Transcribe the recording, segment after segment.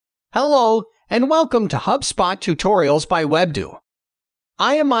Hello, and welcome to HubSpot Tutorials by Webdo.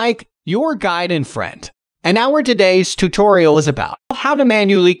 I am Mike, your guide and friend, and our today's tutorial is about how to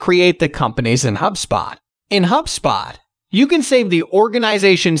manually create the companies in HubSpot. In HubSpot, you can save the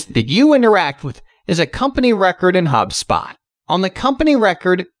organizations that you interact with as a company record in HubSpot. On the company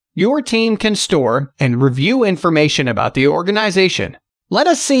record, your team can store and review information about the organization. Let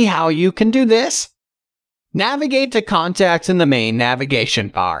us see how you can do this. Navigate to Contacts in the main navigation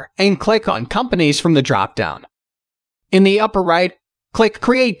bar and click on Companies from the dropdown. In the upper right, click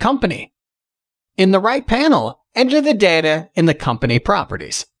Create Company. In the right panel, enter the data in the company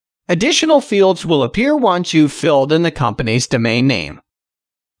properties. Additional fields will appear once you've filled in the company's domain name.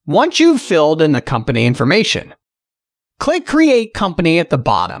 Once you've filled in the company information, click Create Company at the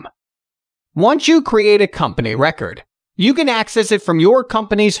bottom. Once you create a company record, you can access it from your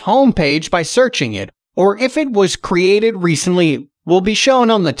company's homepage by searching it, or if it was created recently, it will be shown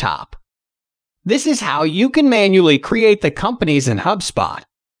on the top. This is how you can manually create the companies in HubSpot.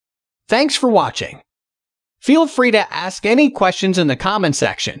 Thanks for watching. Feel free to ask any questions in the comment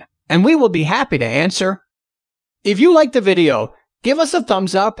section, and we will be happy to answer. If you liked the video, give us a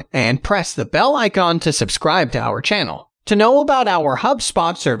thumbs up and press the bell icon to subscribe to our channel. To know about our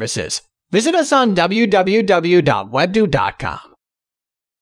HubSpot services, visit us on www.webdo.com.